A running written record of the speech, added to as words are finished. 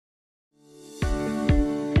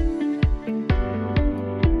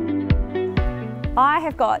I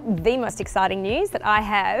have got the most exciting news that I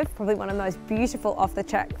have probably one of the most beautiful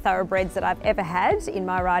off-the-track thoroughbreds that I've ever had in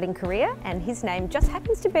my riding career, and his name just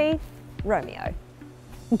happens to be Romeo.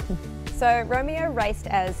 So Romeo raced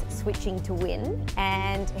as Switching to Win,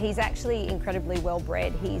 and he's actually incredibly well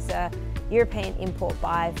bred. He's a European import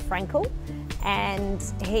by Frankel, and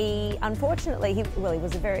he unfortunately, he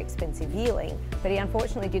was a very expensive yearling, but he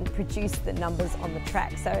unfortunately didn't produce the numbers on the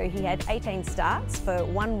track. So he had 18 starts for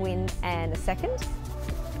 1 win and a second.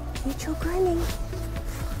 Mutual grooming.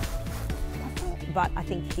 But I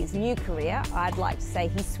think his new career, I'd like to say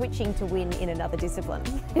he's switching to win in another discipline.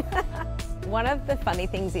 One of the funny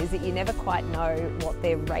things is that you never quite know what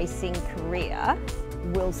their racing career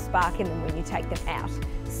will spark in them when you take them out.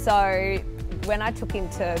 So when I took him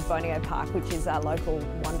to Romeo Park, which is our local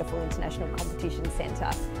wonderful international competition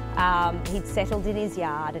centre, he'd settled in his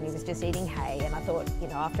yard and he was just eating hay, and I thought, you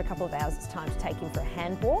know, after a couple of hours it's time to take him for a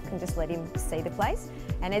hand walk and just let him see the place.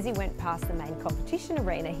 And as he went past the main competition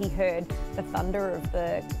arena, he heard the thunder of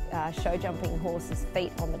the show jumping horse's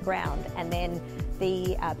feet on the ground, and then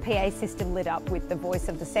the PA system lit up with the voice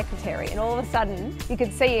of the secretary, and all of a sudden you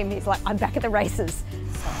could see him, he's like, I'm back at the races.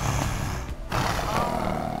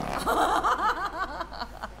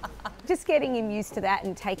 Just getting him used to that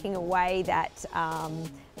and taking away that,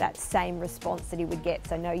 that same response that he would get.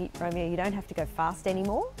 So no, Romeo, you don't have to go fast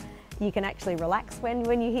anymore. You can actually relax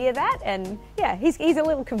when you hear that, and yeah, he's a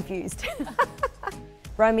little confused.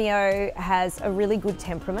 Romeo has a really good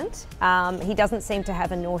temperament. He doesn't seem to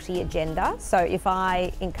have a naughty agenda, so if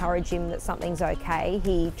I encourage him that something's okay,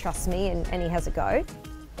 he trusts me and he has a go.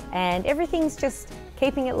 And everything's just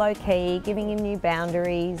keeping it low key, giving him new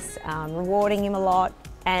boundaries, rewarding him a lot,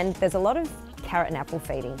 and there's a lot of carrot and apple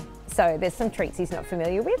feeding. So there's some treats he's not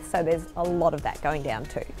familiar with, so there's a lot of that going down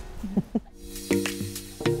too.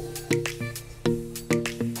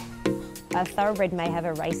 A thoroughbred may have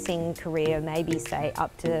a racing career, maybe say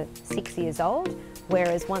up to 6 years old,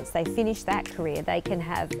 whereas once they finish that career, they can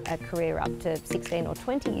have a career up to 16 or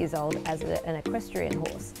 20 years old as an equestrian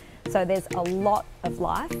horse. So there's a lot of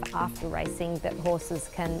life after racing that horses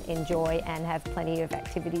can enjoy and have plenty of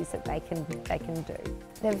activities that they can do.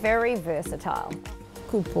 They're very versatile.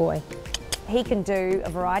 Good boy. He can do a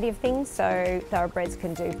variety of things, so thoroughbreds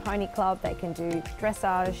can do pony club, they can do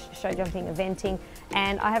dressage, show jumping, eventing,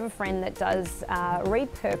 and I have a friend that does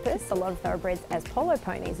repurpose a lot of thoroughbreds as polo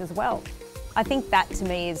ponies as well. I think that to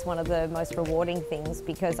me is one of the most rewarding things,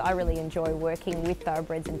 because I really enjoy working with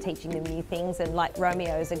thoroughbreds and teaching them new things, and like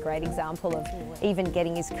Romeo is a great example of even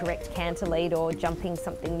getting his correct canter lead or jumping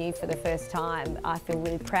something new for the first time. I feel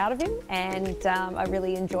really proud of him, and I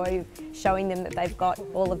really enjoy showing them that they've got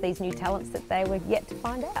all of these new talents that they were yet to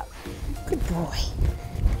find out. Good boy.